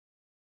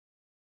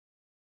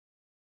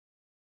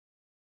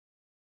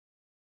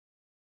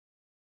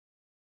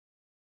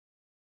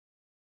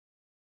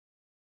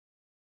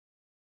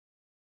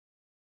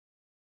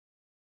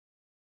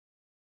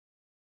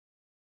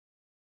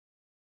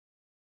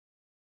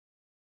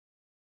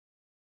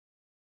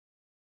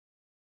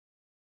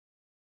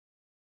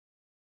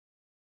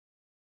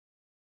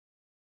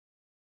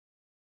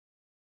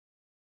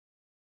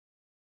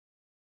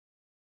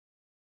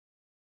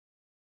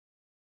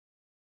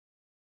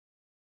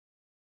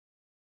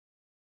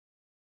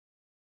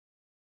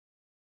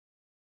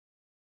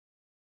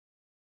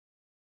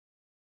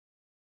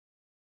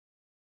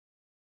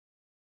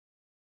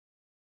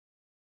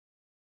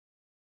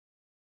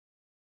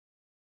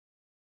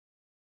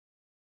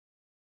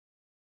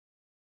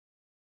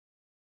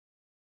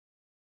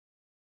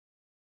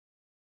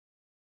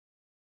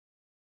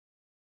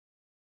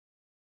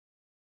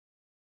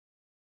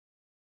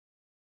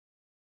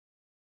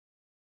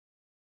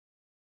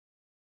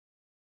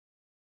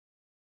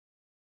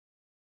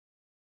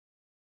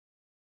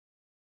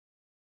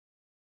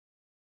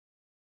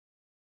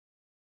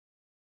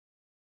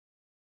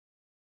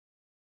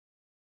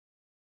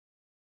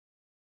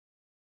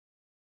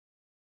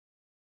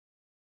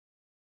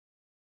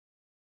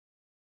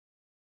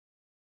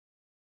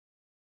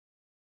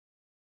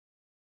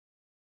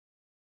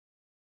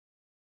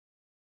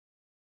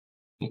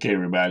Okay,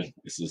 everybody,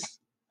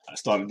 I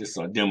started this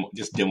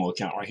demo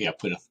account right here. I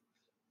put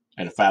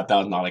at a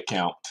 $5,000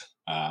 account,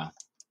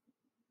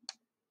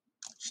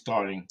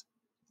 starting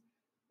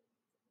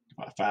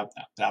a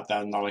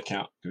 $5,000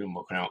 account, demo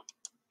account,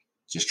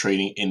 just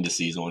trading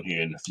indices on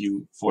here and a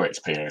few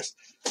Forex pairs.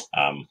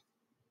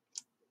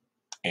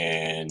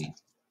 And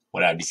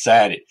what I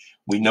decided,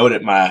 we know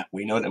that my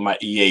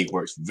EA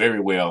works very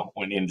well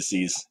on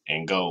indices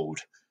and gold.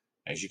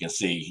 As you can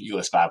see,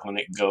 US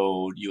 500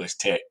 gold, US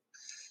Tech,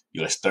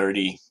 US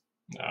 30,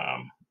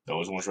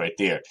 those ones right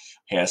there.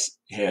 Had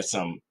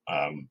some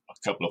a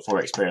couple of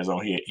Forex pairs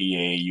on here,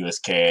 EA, US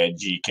CAD,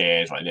 G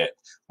CAD, like that,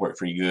 worked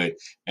pretty good.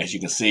 As you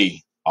can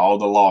see, all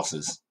the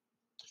losses,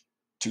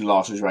 2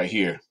 losses right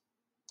here,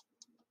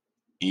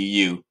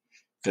 EU,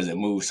 because it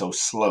moves so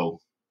slow.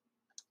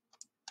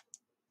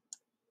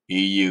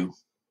 EU,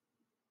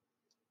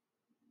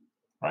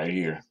 right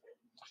here.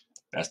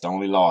 That's the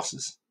only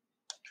losses.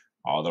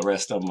 All the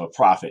rest of them are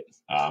profit.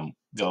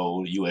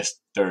 Gold, US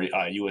 30,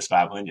 US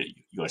 500,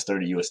 US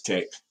 30, US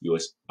Tech,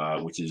 US,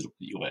 which is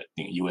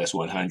US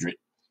 100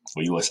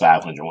 or US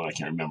 500. One I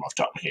can't remember off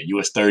the top of my head.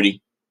 US 30,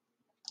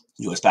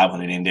 US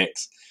 500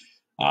 index.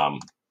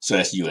 So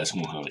that's US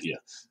 100. Yeah.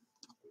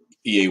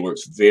 EA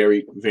works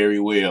very, very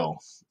well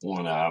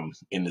on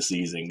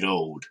indices and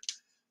gold.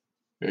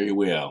 Very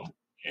well.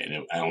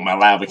 And on my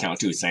live account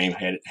too,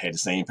 had the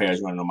same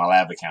pairs running on my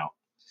live account.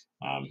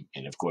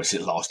 And of course,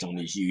 it lost on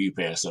these UU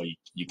pairs, so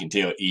you can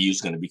tell EU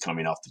is going to be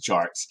coming off the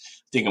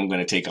charts. I think I'm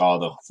going to take all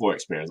the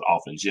Forex pairs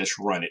off and just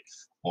run it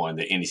on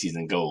the indices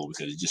and gold,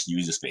 because it just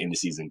uses for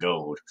indices and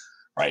gold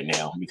right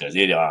now, because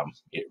it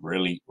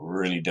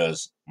really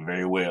does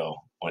very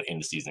well on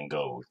indices and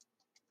gold.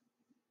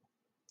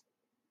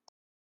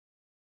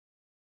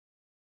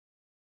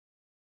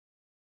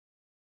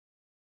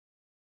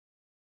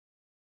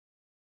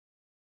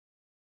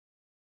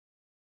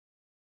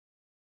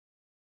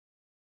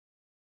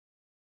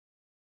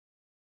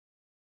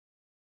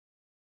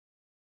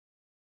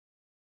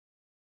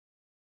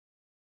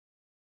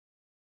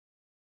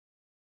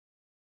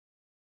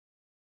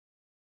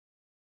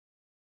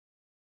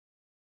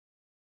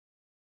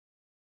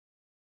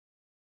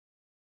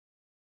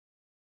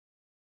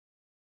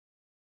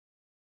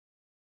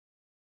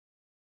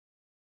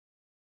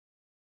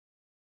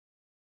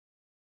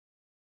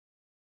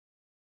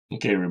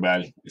 Okay,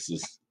 everybody,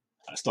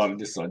 I started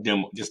this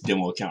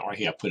demo account right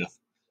here. I put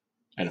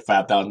at a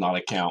 $5,000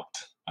 account,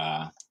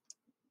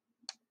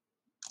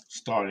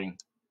 starting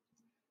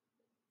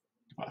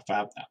a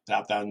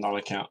 $5,000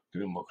 account,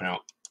 demo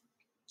account,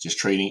 just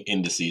trading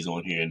indices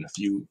on here and a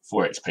few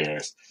Forex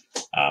pairs.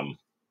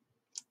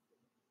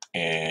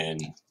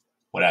 And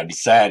what I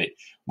decided,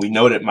 we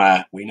know that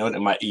my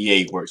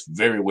EA works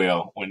very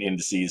well on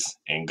indices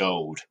and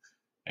gold.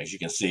 As you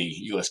can see,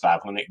 US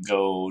 500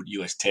 gold,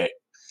 US Tech,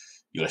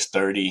 US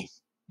 30,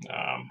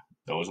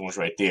 those ones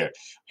right there.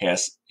 Had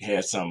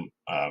some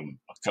a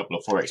couple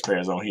of Forex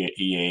pairs on here,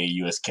 EA,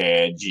 US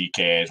CAD, G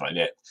CAD, like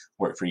that,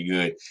 worked pretty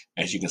good.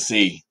 As you can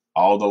see,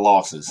 all the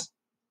losses,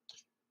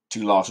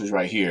 2 losses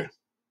right here,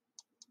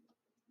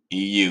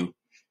 EU,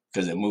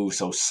 because it moves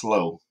so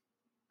slow.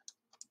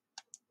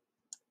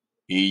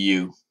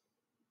 EU,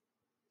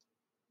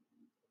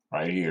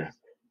 right here.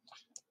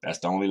 That's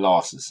the only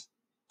losses.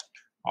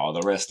 All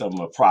the rest of them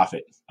are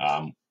profit.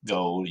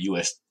 Gold,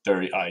 US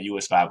 30,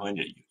 US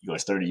 500,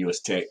 US 30, US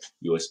Tech,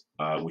 US,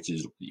 which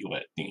is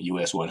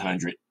US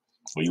 100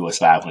 or US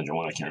 500.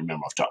 One I can't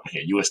remember off the top of my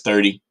head. US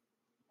 30,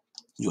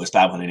 US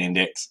 500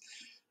 index.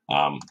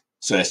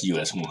 So that's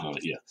US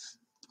 100. Yeah.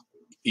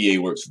 EA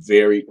works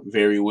very,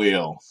 very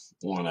well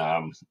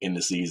on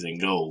indices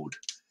and gold.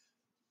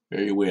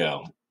 Very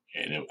well.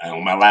 And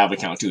on my live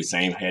account too,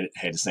 had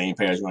the same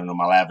pairs running on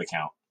my live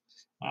account.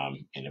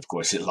 And of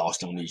course, it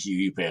lost on these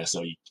UU pairs,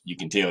 so you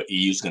can tell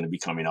EU is going to be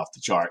coming off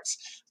the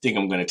charts. I think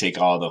I'm going to take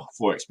all the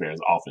Forex pairs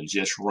off and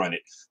just run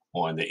it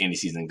on the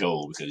indices and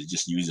gold, because it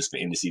just uses for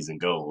indices and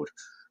gold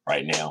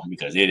right now,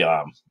 because it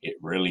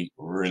really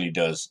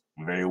does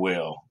very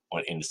well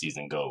on indices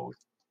and gold.